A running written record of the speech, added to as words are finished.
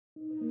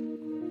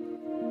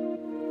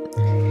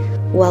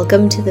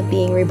Welcome to the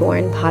Being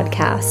Reborn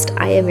podcast.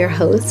 I am your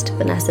host,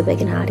 Vanessa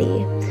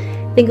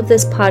Biganati. Think of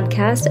this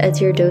podcast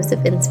as your dose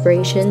of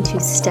inspiration to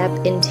step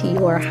into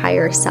your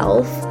higher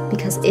self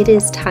because it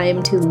is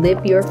time to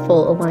live your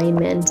full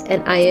alignment,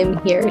 and I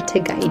am here to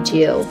guide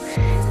you.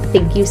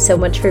 Thank you so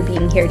much for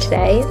being here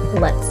today.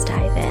 Let's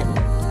dive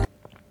in.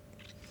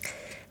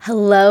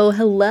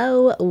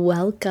 Hello.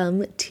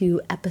 Welcome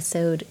to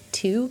episode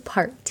 2,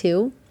 part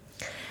 2.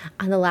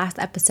 On the last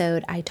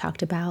episode, I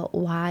talked about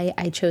why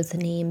I chose the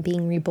name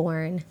Being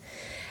Reborn.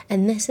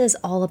 And this is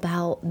all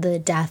about the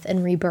death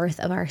and rebirth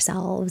of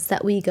ourselves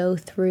that we go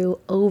through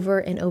over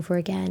and over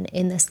again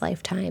in this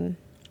lifetime.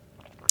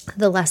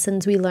 The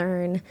lessons we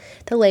learn,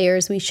 the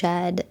layers we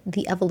shed,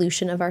 the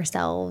evolution of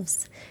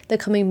ourselves, the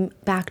coming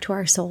back to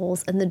our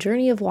souls, and the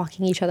journey of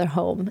walking each other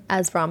home,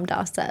 as Ram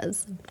Dass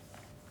says.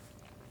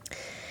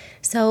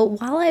 So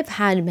while I've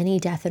had many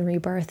death and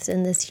rebirths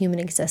in this human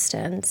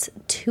existence,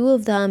 2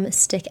 of them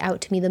stick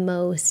out to me the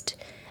most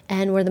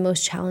and were the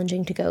most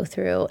challenging to go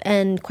through,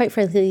 and quite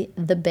frankly,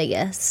 the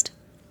biggest.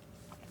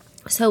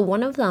 So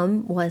one of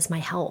them was my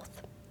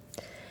health.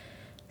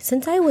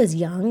 Since I was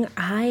young,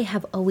 I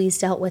have always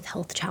dealt with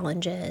health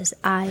challenges.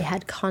 I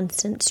had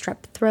constant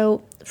strep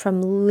throat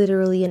from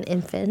literally an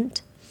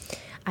infant.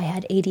 I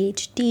had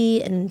ADHD,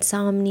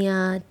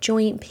 insomnia,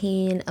 joint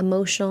pain,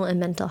 emotional and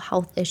mental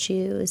health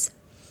issues.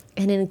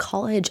 And in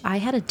college, I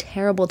had a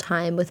terrible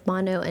time with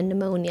mono and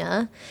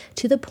pneumonia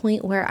to the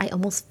point where I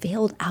almost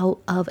failed out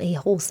of a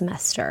whole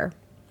semester.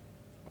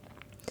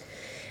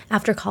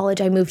 After college,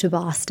 I moved to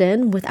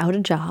Boston without a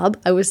job.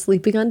 I was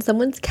sleeping on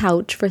someone's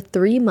couch for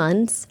 3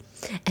 months,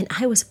 and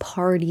I was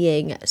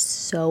partying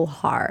so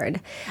hard.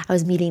 I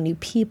was meeting new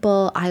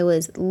people. I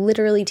was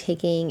literally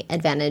taking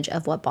advantage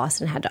of what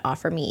Boston had to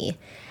offer me.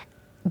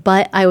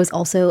 But I was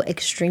also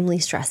extremely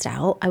stressed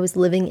out. I was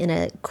living in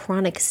a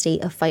chronic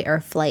state of fight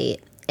or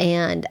flight.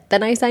 And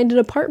then I signed an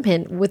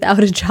apartment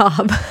without a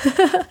job.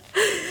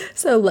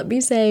 So let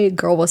me say,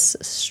 girl was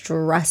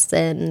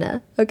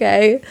stressing,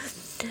 okay?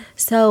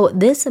 So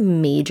this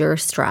major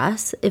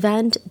stress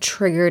event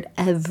triggered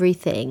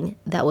everything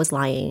that was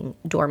lying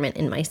dormant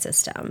in my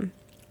system.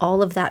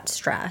 All of that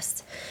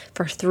stress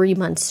for 3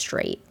 months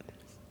straight.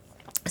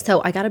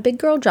 So I got a big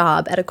girl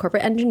job at a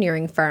corporate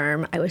engineering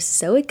firm. I was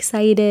so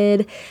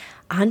excited.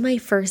 On my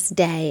first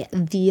day,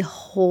 the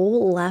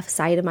whole left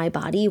side of my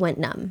body went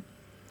numb.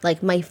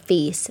 Like my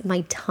face,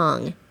 my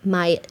tongue,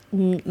 my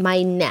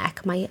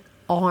neck, my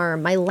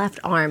arm, my left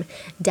arm,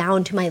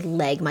 down to my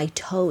leg, my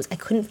toes. I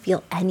couldn't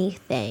feel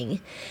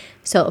anything.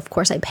 So of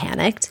course I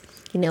panicked.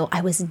 I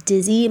was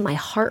dizzy. My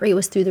heart rate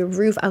was through the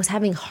roof. I was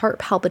having heart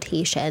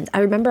palpitations. I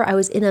remember I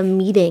was in a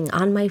meeting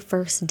on my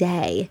first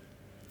day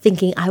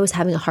thinking I was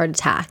having a heart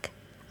attack.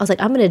 I was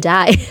like, I'm going to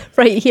die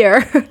right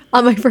here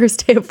on my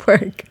first day of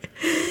work.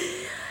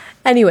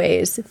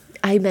 Anyways,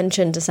 I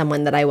mentioned to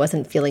someone that I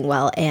wasn't feeling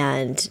well,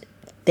 and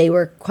they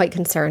were quite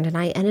concerned, and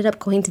I ended up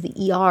going to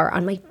the ER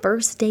on my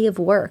first day of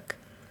work.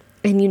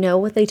 And you know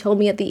what they told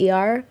me at the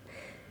ER?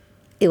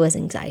 It was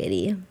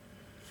anxiety.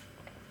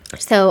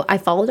 So I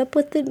followed up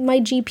with my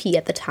GP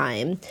at the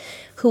time,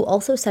 who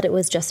also said it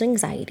was just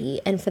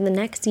anxiety. And for the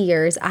next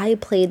years, I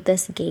played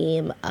this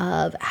game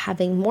of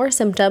having more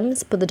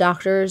symptoms, but the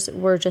doctors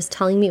were just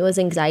telling me it was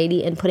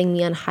anxiety and putting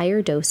me on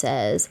higher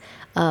doses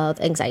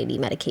of anxiety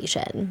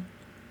medication.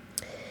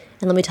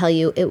 And let me tell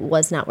you, it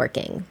was not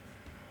working.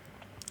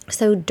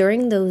 So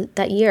during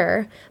that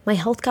year, my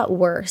health got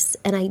worse,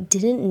 and I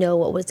didn't know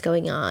what was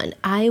going on.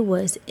 I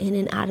was in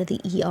and out of the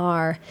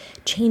ER,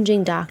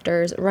 changing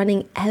doctors,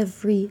 running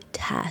every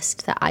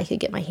test that I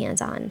could get my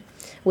hands on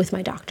with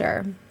my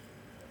doctor.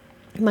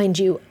 Mind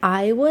you,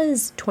 I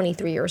was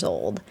 23 years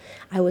old.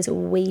 I was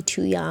way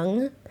too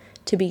young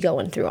to be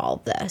going through all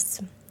of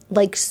this.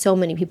 Like so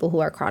many people who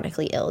are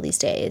chronically ill these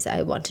days,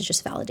 I want to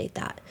just validate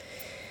that.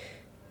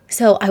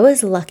 So I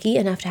was lucky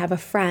enough to have a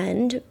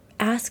friend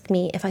ask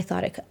me if I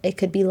thought it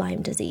could be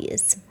Lyme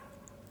disease.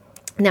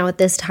 Now, at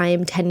this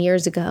time, 10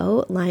 years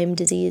ago, Lyme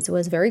disease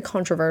was very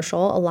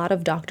controversial. A lot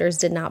of doctors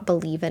did not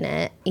believe in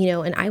it,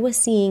 and I was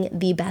seeing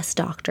the best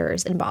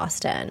doctors in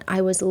Boston.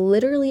 I was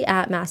literally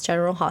at Mass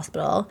General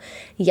Hospital.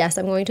 Yes,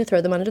 I'm going to throw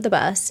them under the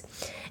bus.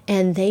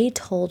 And they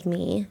told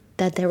me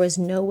that there was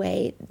no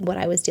way what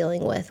I was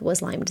dealing with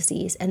was Lyme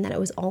disease and that it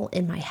was all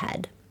in my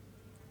head.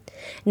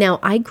 Now,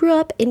 I grew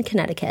up in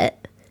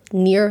Connecticut,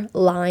 near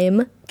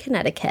Lyme,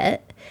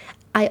 Connecticut.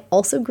 I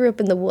also grew up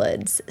in the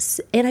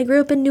woods, and I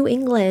grew up in New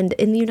England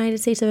in the United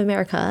States of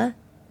America.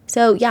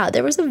 So yeah,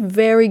 there was a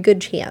very good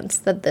chance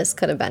that this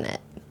could have been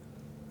it.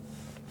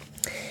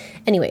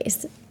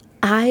 Anyways,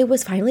 I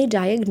was finally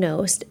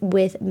diagnosed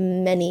with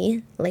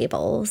many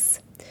labels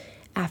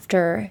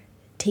after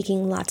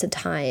taking lots of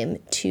time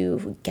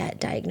to get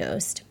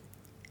diagnosed.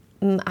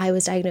 I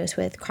was diagnosed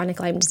with chronic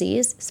Lyme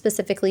disease,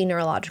 specifically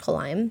neurological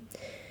Lyme.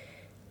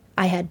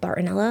 I had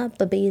Bartonella,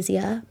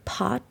 Babesia,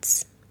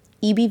 POTS,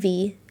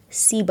 EBV,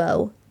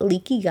 SIBO,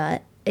 leaky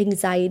gut,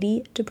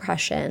 anxiety,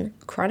 depression,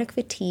 chronic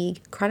fatigue,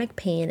 chronic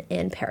pain,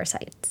 and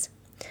parasites.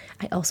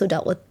 I also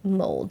dealt with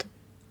mold.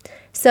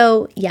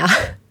 So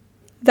yeah,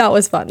 That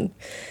was fun.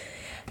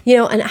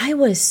 And I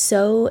was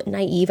so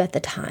naive at the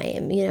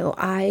time.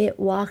 I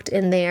walked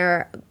in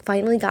there,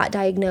 finally got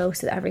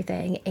diagnosed with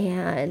everything,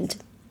 and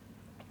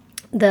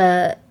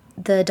the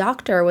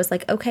doctor was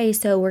like, okay,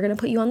 so we're going to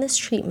put you on this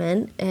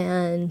treatment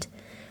and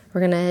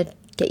we're going to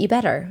get you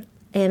better.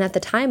 And at the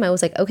time I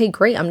was like, okay,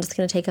 great. I'm just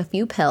going to take a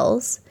few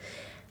pills.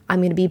 I'm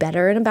going to be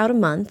better in about a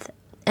month,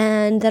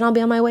 and then I'll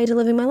be on my way to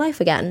living my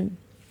life again.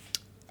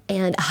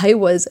 And I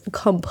was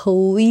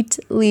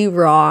completely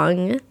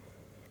wrong.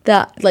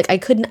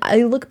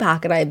 I look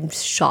back and I'm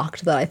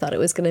shocked that I thought it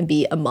was going to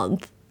be a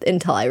month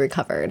until I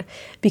recovered,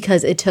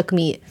 because it took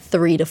me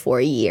 3 to 4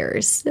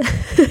 years.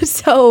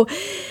 So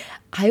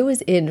I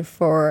was in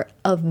for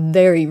a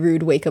very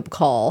rude wake-up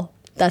call.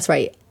 That's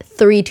right,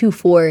 3 to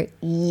 4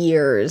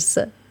 years.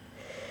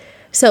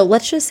 So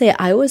let's just say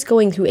I was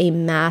going through a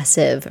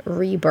massive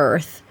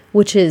rebirth,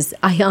 which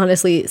I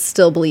honestly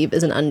still believe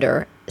is an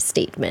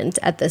understatement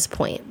at this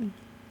point.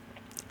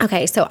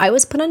 Okay, so I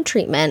was put on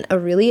treatment, a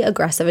really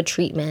aggressive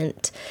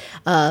treatment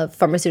of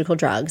pharmaceutical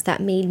drugs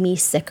that made me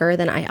sicker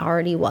than I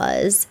already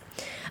was.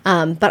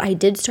 But I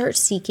did start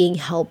seeking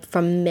help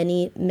from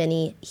many,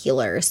 many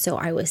healers. So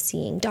I was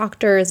seeing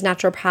doctors,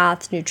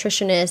 naturopaths,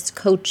 nutritionists,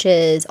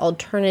 coaches,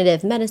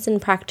 alternative medicine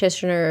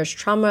practitioners,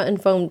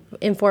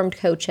 trauma-informed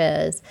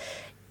coaches.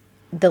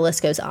 The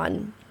list goes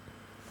on.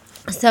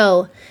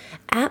 So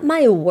at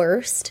my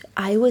worst,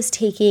 I was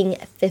taking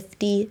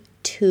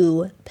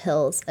 52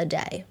 pills a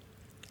day.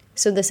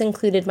 So this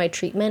included my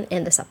treatment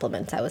and the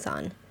supplements I was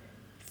on.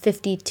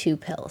 52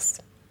 pills.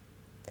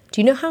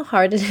 Do you know how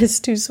hard it is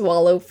to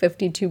swallow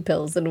 52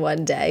 pills in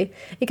one day?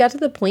 It got to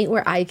the point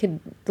where I could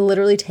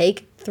literally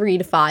take 3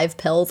 to 5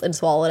 pills and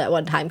swallow it at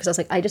one time, because I was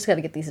like, I just got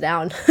to get these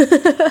down.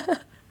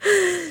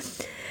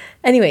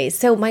 Anyways,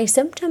 so my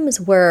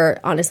symptoms were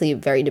honestly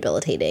very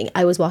debilitating.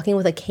 I was walking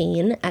with a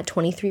cane at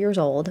 23 years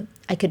old.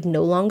 I could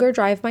no longer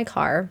drive my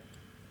car.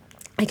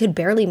 I could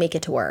barely make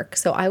it to work.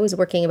 So I was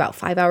working about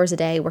 5 hours a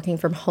day, working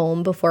from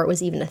home before it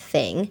was even a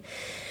thing.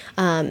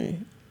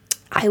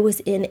 I was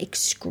in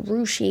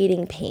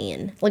excruciating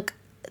pain. Like,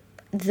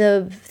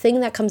 the thing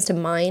that comes to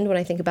mind when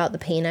I think about the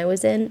pain I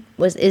was in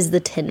is the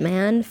Tin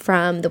Man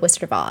from The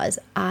Wizard of Oz.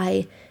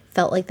 I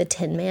felt like the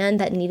Tin Man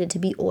that needed to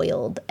be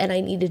oiled, and I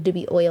needed to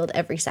be oiled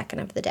every second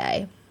of the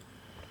day.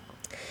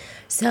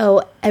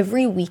 So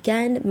every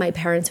weekend, my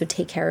parents would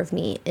take care of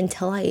me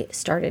until I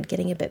started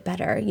getting a bit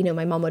better.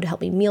 My mom would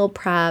help me meal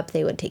prep.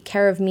 They would take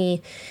care of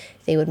me.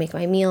 They would make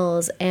my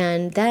meals.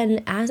 And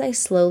then as I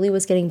slowly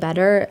was getting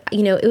better,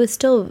 it was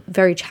still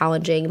very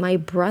challenging. My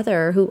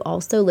brother, who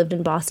also lived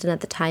in Boston at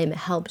the time,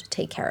 helped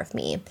take care of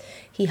me.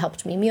 He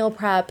helped me meal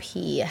prep.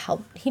 He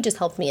just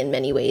helped me in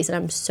many ways. And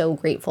I'm so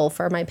grateful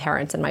for my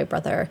parents and my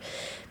brother,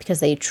 because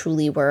they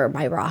truly were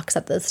my rocks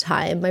at this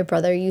time. My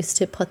brother used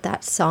to put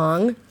that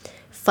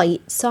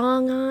fight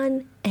song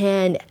on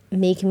and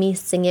make me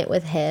sing it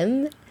with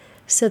him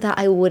so that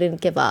I wouldn't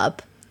give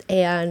up.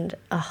 And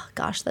oh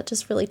gosh, that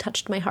just really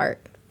touched my heart.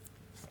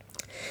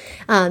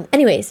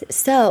 Anyways,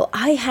 so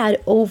I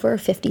had over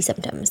 50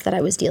 symptoms that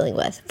I was dealing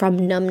with,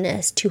 from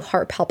numbness to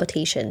heart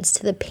palpitations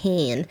to the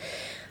pain.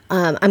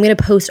 I'm going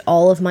to post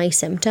all of my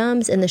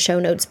symptoms in the show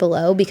notes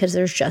below, because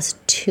there's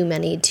just too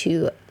many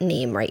to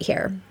name right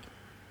here.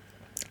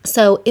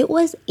 So it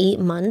was 8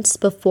 months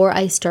before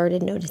I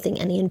started noticing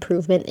any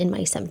improvement in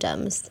my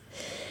symptoms.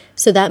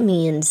 So that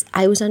means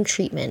I was on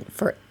treatment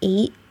for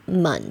 8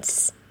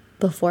 months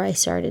before I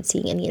started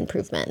seeing any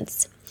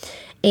improvements.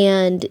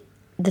 And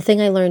the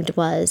thing I learned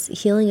was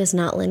healing is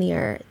not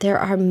linear. There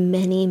are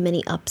many,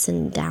 many ups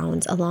and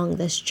downs along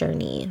this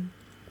journey.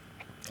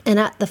 And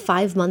at the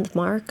 5-month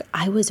mark,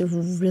 I was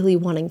really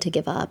wanting to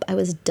give up. I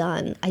was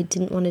done. I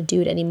didn't want to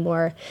do it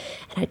anymore.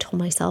 And I told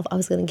myself I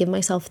was going to give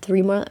myself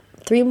 3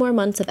 more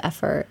months of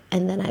effort,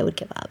 and then I would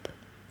give up.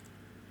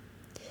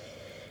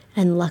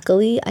 And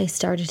luckily, I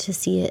started to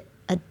see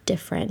a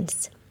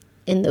difference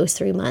in those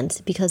 3 months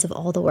because of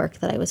all the work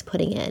that I was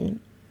putting in.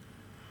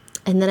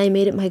 And then I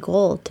made it my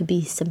goal to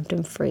be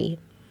symptom-free.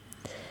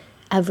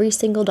 Every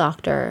single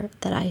doctor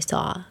that I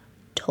saw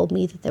told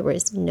me that there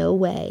was no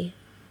way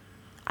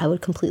I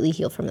would completely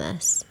heal from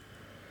this.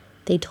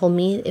 They told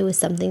me it was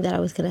something that I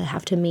was going to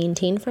have to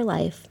maintain for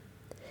life.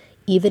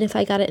 Even if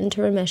I got it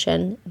into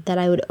remission, that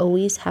I would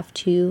always have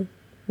to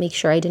make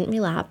sure I didn't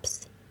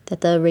relapse, that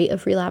the rate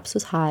of relapse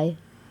was high,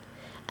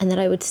 and that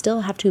I would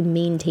still have to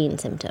maintain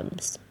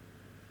symptoms.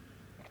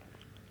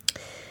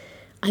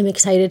 I'm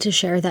excited to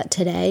share that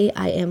today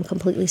I am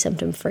completely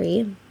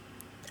symptom-free.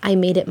 I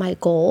made it my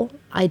goal.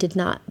 I did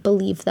not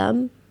believe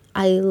them.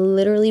 I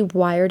literally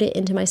wired it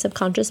into my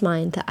subconscious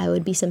mind that I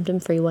would be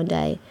symptom-free one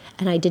day,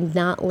 and I did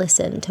not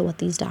listen to what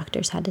these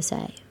doctors had to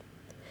say.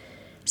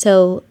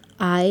 So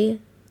I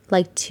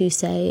like to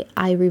say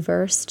I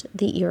reversed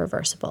the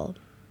irreversible.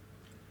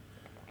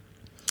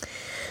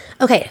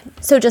 Okay,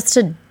 so just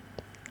to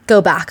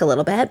go back a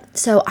little bit.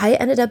 So I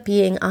ended up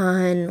being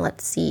on,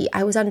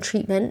 I was on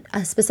treatment,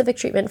 a specific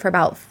treatment for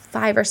about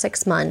 5 or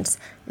 6 months.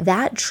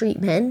 That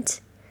treatment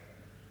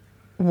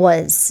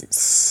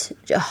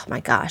oh my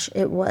gosh,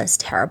 it was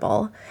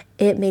terrible.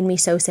 It made me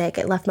so sick.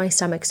 It left my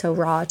stomach so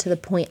raw to the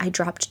point I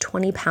dropped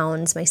 20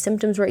 pounds. My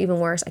symptoms were even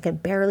worse. I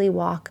could barely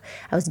walk.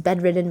 I was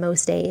bedridden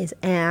most days,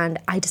 and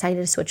I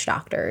decided to switch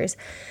doctors.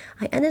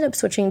 I ended up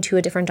switching to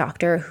a different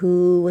doctor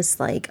who was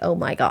like, oh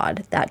my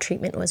God, that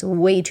treatment was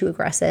way too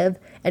aggressive,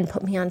 and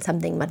put me on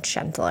something much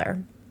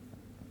gentler.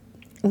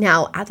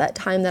 Now, at that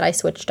time that I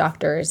switched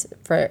doctors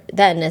for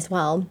then as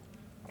well,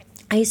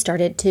 I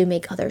started to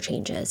make other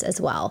changes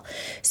as well.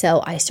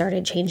 So I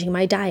started changing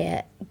my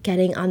diet,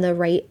 getting on the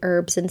right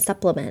herbs and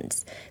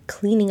supplements,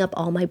 cleaning up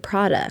all my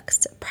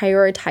products,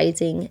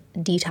 prioritizing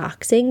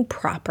detoxing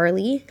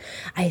properly.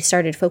 I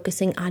started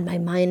focusing on my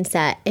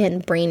mindset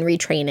and brain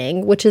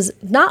retraining, which is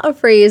not a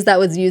phrase that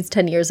was used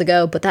 10 years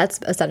ago, but that's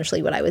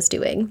essentially what I was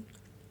doing.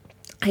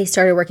 I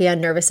started working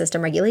on nervous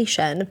system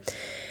regulation.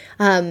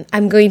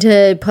 I'm going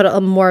to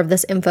put more of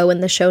this info in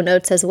the show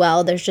notes as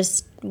well. There's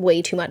just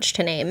way too much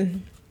to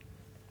name.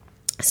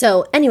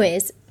 So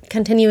anyways,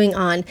 continuing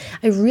on,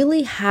 I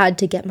really had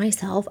to get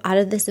myself out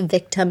of this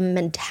victim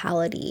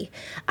mentality.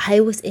 I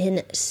was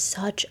in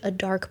such a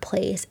dark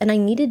place, and I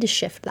needed to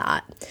shift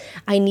that.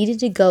 I needed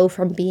to go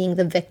from being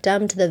the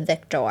victim to the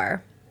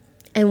victor.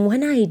 And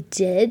when I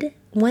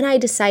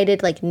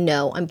decided, like,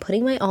 no, I'm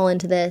putting my all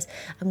into this,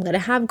 I'm going to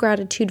have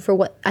gratitude for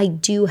what I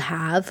do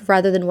have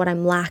rather than what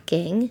I'm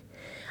lacking,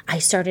 I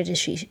started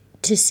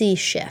to see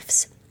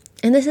shifts.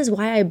 And this is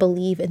why I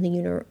believe in the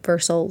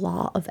universal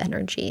law of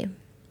energy.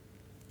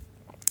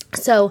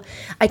 So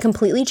I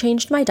completely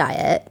changed my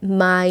diet.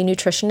 My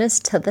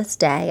nutritionist to this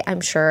day, I'm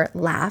sure,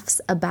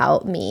 laughs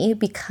about me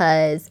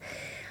because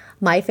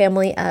my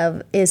family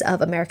is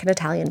of American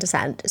Italian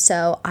descent.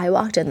 So I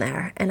walked in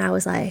there and I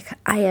was like,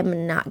 I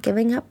am not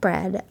giving up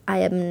bread. I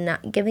am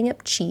not giving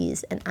up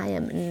cheese, and I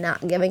am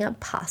not giving up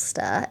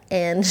pasta.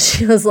 And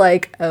she was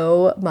like,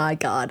 oh my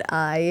God,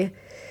 I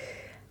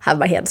have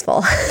my hands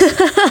full.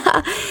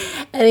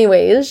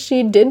 Anyways,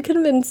 she did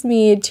convince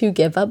me to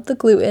give up the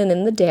gluten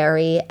and the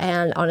dairy,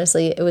 and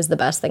honestly, it was the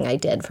best thing I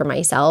did for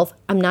myself.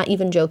 I'm not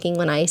even joking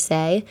when I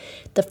say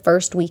the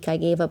first week I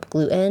gave up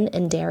gluten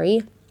and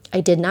dairy,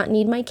 I did not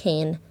need my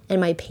cane, and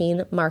my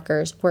pain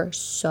markers were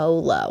so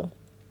low.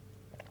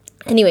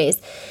 Anyways,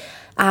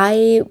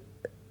 I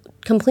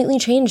completely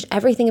changed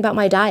everything about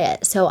my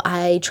diet. So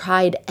I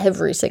tried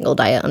every single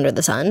diet under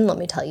the sun, let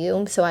me tell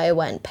you. So I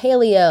went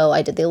paleo,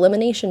 I did the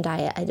elimination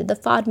diet, I did the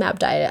FODMAP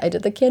diet, I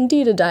did the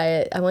Candida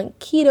diet, I went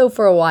keto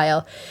for a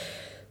while.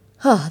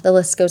 Oh, the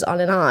list goes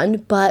on and on.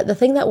 But the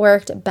thing that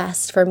worked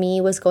best for me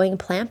was going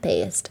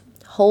plant-based,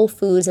 whole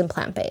foods and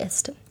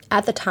plant-based.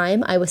 At the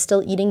time, I was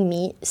still eating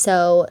meat.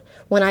 So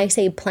when I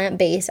say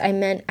plant-based, I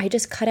meant I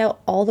just cut out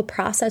all the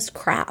processed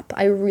crap.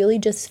 I really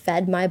just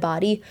fed my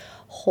body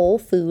whole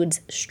foods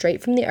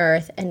straight from the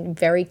earth and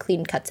very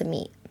clean cuts of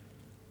meat.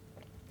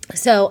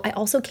 So I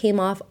also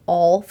came off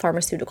all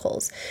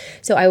pharmaceuticals.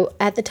 So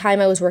at the time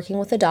I was working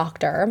with a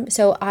doctor.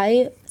 So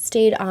I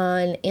stayed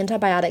on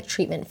antibiotic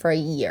treatment for a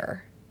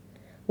year,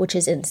 which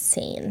is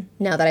insane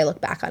now that I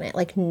look back on it.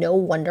 Like, no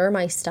wonder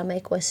my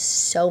stomach was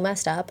so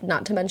messed up,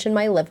 not to mention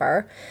my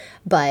liver.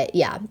 But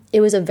yeah,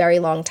 it was a very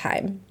long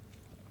time.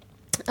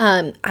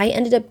 I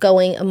ended up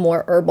going a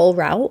more herbal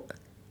route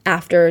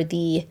after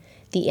the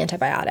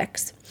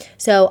antibiotics.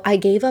 So I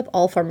gave up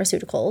all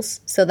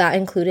pharmaceuticals. So that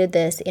included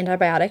this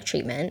antibiotic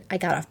treatment. I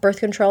got off birth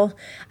control.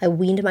 I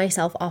weaned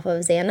myself off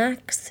of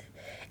Xanax,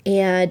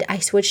 and I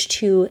switched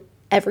to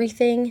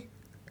everything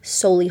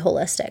solely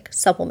holistic.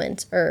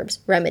 Supplements, herbs,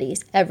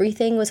 remedies,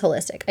 everything was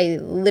holistic.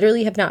 I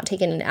literally have not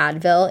taken an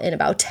Advil in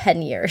about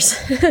 10 years.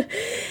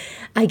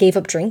 I gave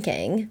up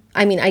drinking.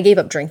 I gave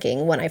up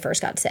drinking when I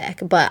first got sick,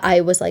 but I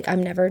was like,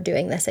 I'm never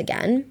doing this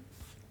again.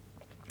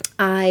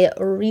 I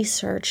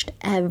researched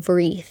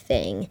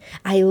everything.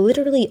 I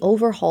literally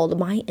overhauled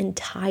my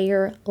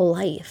entire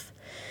life.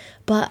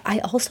 But I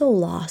also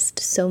lost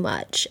so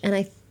much.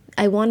 And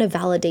I want to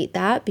validate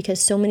that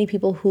because so many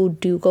people who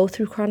do go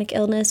through chronic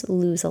illness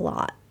lose a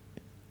lot.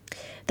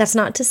 That's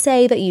not to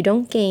say that you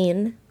don't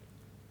gain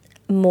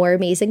more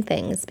amazing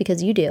things,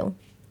 because you do.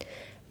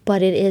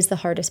 But it is the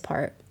hardest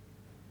part.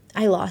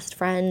 I lost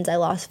friends. I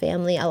lost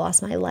family. I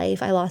lost my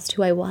life. I lost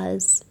who I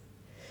was.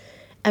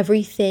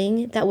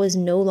 Everything that was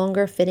no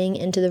longer fitting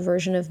into the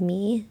version of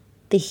me,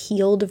 the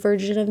healed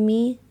version of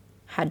me,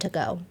 had to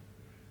go.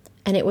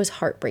 And it was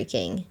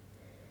heartbreaking.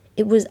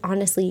 It was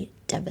honestly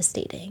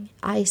devastating.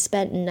 I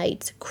spent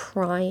nights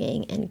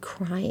crying and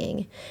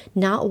crying,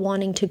 not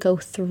wanting to go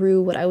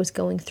through what I was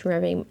going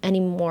through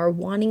anymore,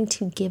 wanting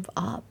to give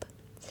up.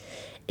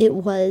 It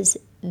was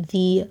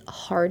the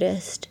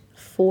hardest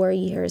 4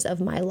 years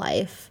of my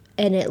life,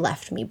 and it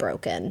left me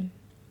broken.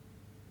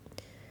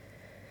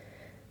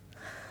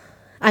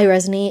 I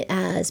resonate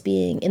as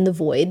being in the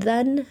void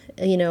then.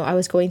 I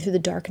was going through the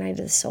dark night of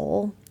the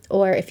soul.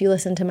 Or if you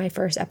listen to my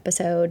first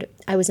episode,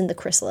 I was in the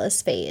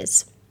chrysalis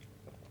phase.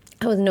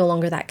 I was no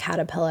longer that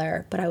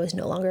caterpillar, but I was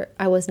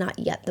not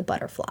yet the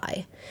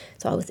butterfly.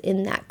 So I was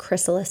in that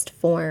chrysalis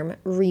form,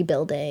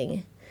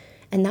 rebuilding.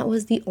 And that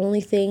was the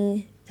only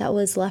thing that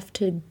was left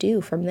to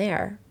do from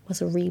there,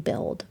 was a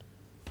rebuild.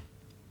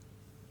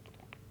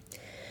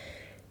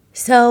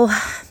 So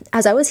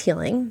as I was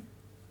healing,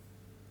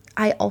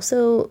 I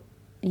also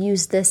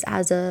used this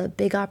as a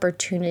big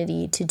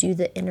opportunity to do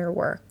the inner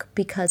work,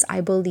 because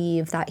I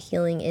believe that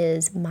healing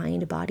is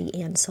mind, body,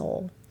 and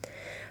soul.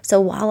 So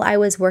while I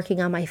was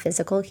working on my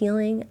physical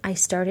healing, I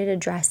started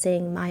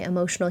addressing my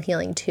emotional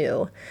healing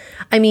too.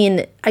 I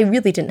mean, I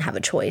really didn't have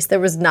a choice. There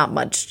was not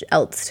much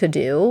else to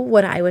do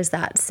when I was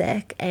that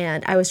sick,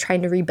 and I was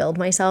trying to rebuild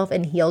myself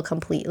and heal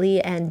completely,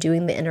 and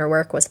doing the inner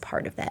work was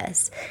part of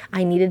this.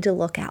 I needed to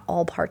look at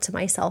all parts of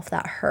myself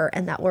that hurt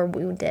and that were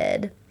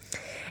wounded.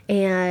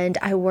 And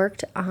I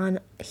worked on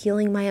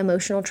healing my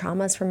emotional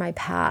traumas from my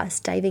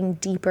past, diving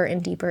deeper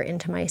and deeper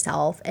into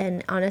myself.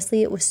 And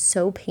honestly, it was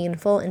so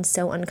painful and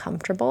so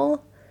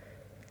uncomfortable,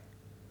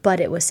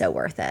 but it was so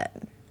worth it.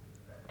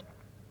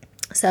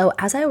 So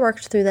as I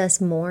worked through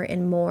this more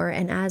and more,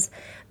 and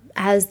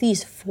as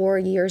these 4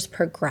 years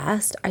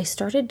progressed, I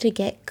started to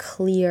get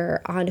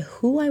clear on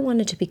who I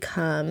wanted to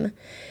become,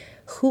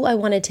 who I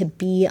wanted to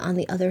be on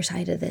the other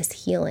side of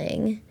this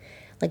healing,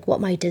 like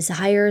what my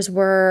desires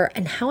were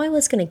and how I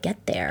was going to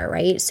get there,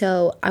 right?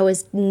 So I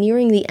was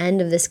nearing the end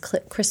of this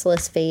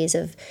chrysalis phase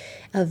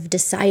of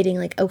deciding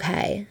like,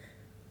 okay,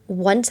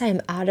 once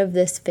I'm out of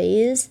this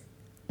phase,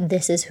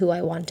 this is who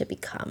I want to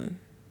become.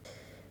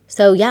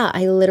 So yeah,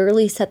 I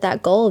literally set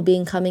that goal of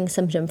becoming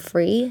symptom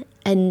free,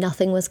 and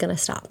nothing was going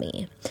to stop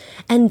me.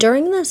 And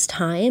during this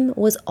time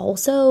was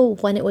also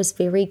when it was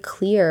very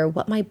clear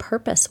what my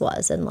purpose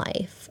was in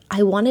life.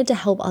 I wanted to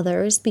help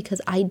others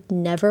because I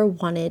never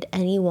wanted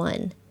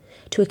anyone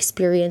to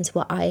experience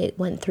what I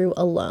went through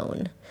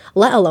alone,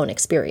 let alone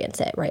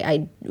experience it, right?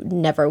 I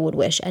never would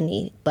wish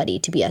anybody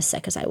to be as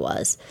sick as I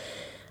was.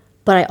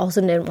 But I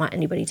also didn't want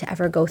anybody to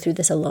ever go through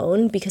this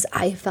alone, because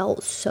I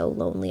felt so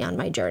lonely on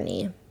my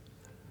journey.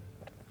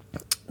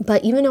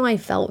 But even though I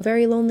felt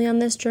very lonely on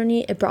this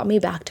journey, it brought me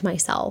back to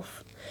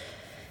myself.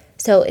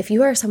 So if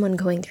you are someone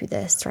going through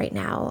this right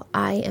now,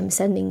 I am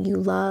sending you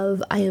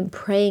love. I am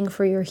praying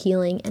for your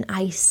healing, and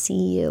I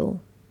see you.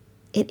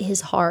 It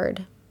is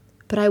hard,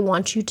 but I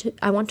want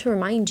to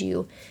remind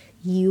you,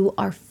 you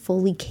are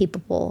fully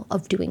capable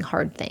of doing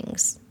hard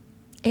things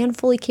and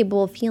fully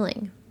capable of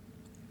healing.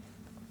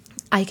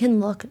 I can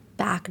look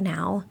back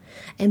now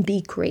and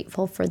be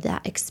grateful for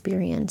that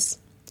experience.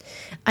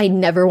 I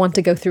never want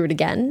to go through it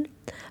again,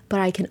 but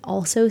I can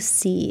also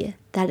see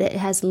that it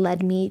has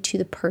led me to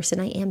the person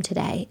I am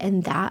today,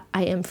 and that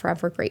I am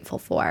forever grateful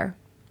for.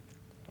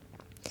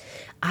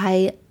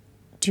 I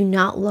do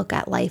not look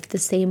at life the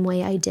same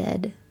way I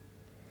did,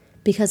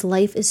 because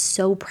life is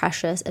so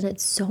precious, and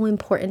it's so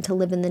important to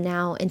live in the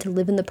now and to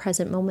live in the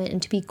present moment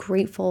and to be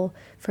grateful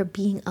for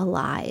being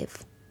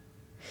alive.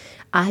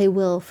 I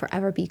will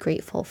forever be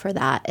grateful for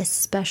that,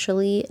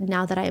 especially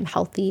now that I am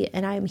healthy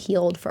and I am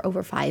healed for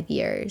over 5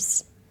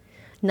 years.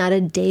 Not a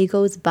day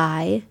goes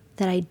by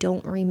that I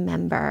don't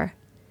remember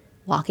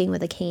walking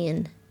with a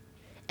cane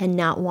and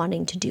not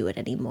wanting to do it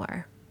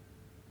anymore.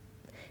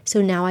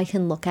 So now I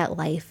can look at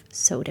life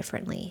so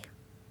differently.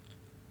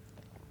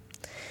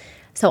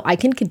 So I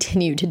can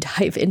continue to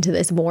dive into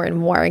this more and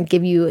more and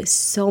give you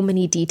so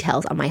many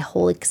details on my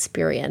whole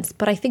experience,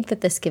 but I think that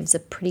this gives a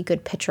pretty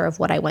good picture of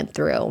what I went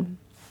through.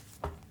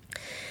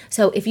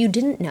 So if you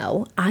didn't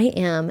know, I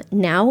am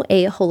now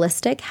a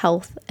holistic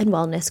health and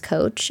wellness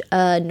coach,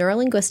 a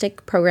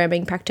neurolinguistic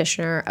programming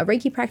practitioner, a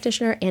Reiki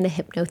practitioner, and a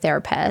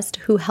hypnotherapist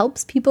who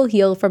helps people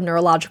heal from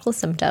neurological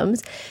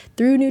symptoms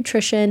through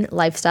nutrition,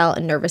 lifestyle,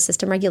 and nervous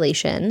system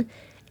regulation.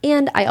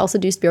 And I also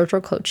do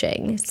spiritual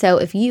coaching. So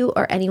if you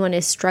or anyone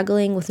is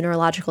struggling with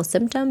neurological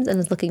symptoms and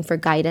is looking for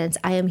guidance,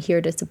 I am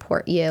here to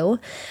support you.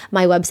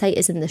 My website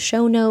is in the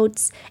show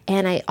notes,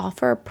 and I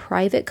offer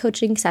private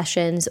coaching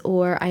sessions,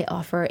 or I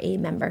offer a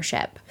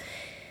membership.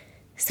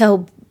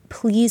 So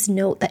please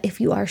note that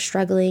if you are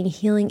struggling,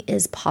 healing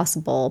is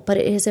possible, but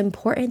it is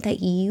important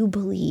that you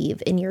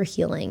believe in your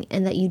healing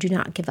and that you do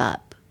not give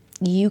up.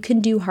 You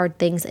can do hard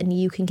things and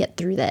you can get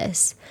through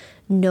this.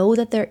 Know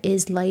that there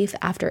is life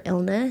after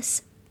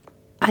illness.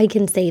 I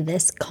can say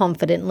this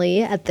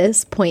confidently at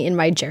this point in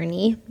my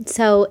journey.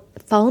 So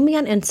follow me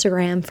on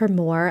Instagram for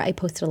more. I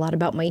posted a lot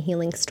about my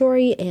healing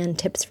story and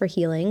tips for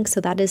healing, so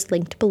that is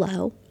linked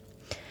below.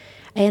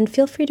 And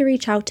feel free to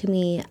reach out to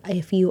me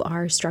if you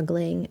are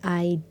struggling.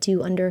 I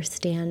do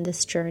understand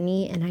this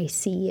journey and I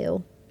see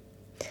you.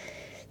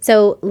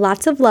 So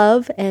lots of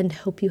love, and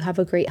hope you have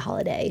a great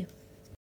holiday.